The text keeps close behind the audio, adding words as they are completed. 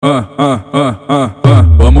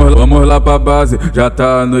Vamos lá pra base, já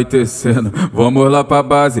tá anoitecendo. Vamos lá pra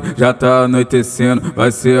base, já tá anoitecendo.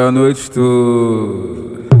 Vai ser a noite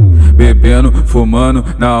toda. Bebendo, fumando,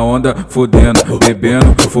 na onda, fudendo.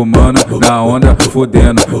 Bebendo, fumando, na onda,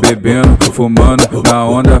 fudendo. Bebendo, fumando, na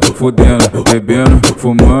onda, fudendo. Bebendo,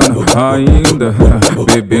 fumando, ainda.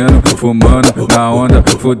 Bebendo, fumando, na onda,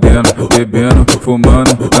 fudendo. Bebendo,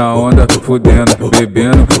 fumando, na onda, fudendo.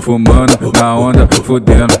 Bebendo, fumando, na onda,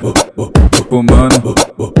 fudendo. Fumando,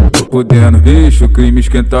 fudendo. Ixi, o crime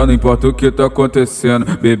esquentado, não importa o que tá acontecendo.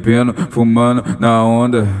 Bebendo, fumando, na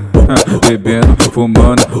onda. Bebendo,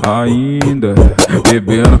 fumando, ainda.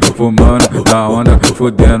 Bebendo, fumando, na onda,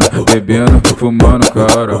 fudendo. Bebendo, fumando,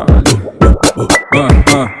 caralho.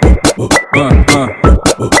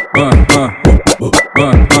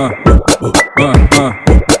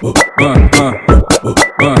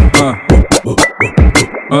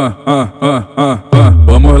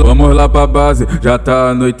 Vamos lá pra base, já tá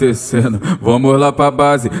anoitecendo. Vamos lá pra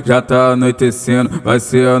base, já tá anoitecendo. Vai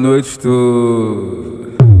ser a noite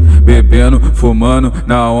toda. Bebendo, fumando,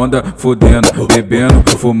 na onda, fudendo. Bebendo,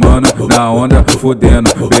 fumando, na onda, fudendo.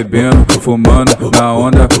 Bebendo, fumando, na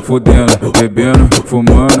onda, fudendo. Bebendo,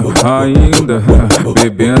 fumando, ainda.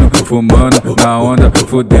 Bebendo, fumando, na onda,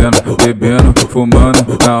 fudendo. Bebendo,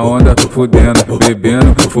 fumando, na onda, fudendo.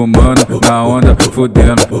 Bebendo, fumando, na onda,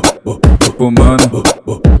 fudendo. Fumando,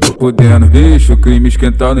 fudendo. Ixi, o crime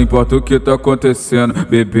esquentado, não importa o que tá acontecendo.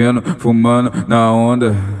 Bebendo, fumando, na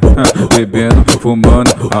onda. Bebendo,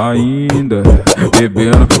 fumando, ainda.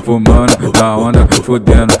 Bebendo, fumando, na onda,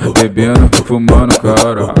 fudendo. Bebendo, fumando,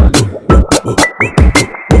 caralho.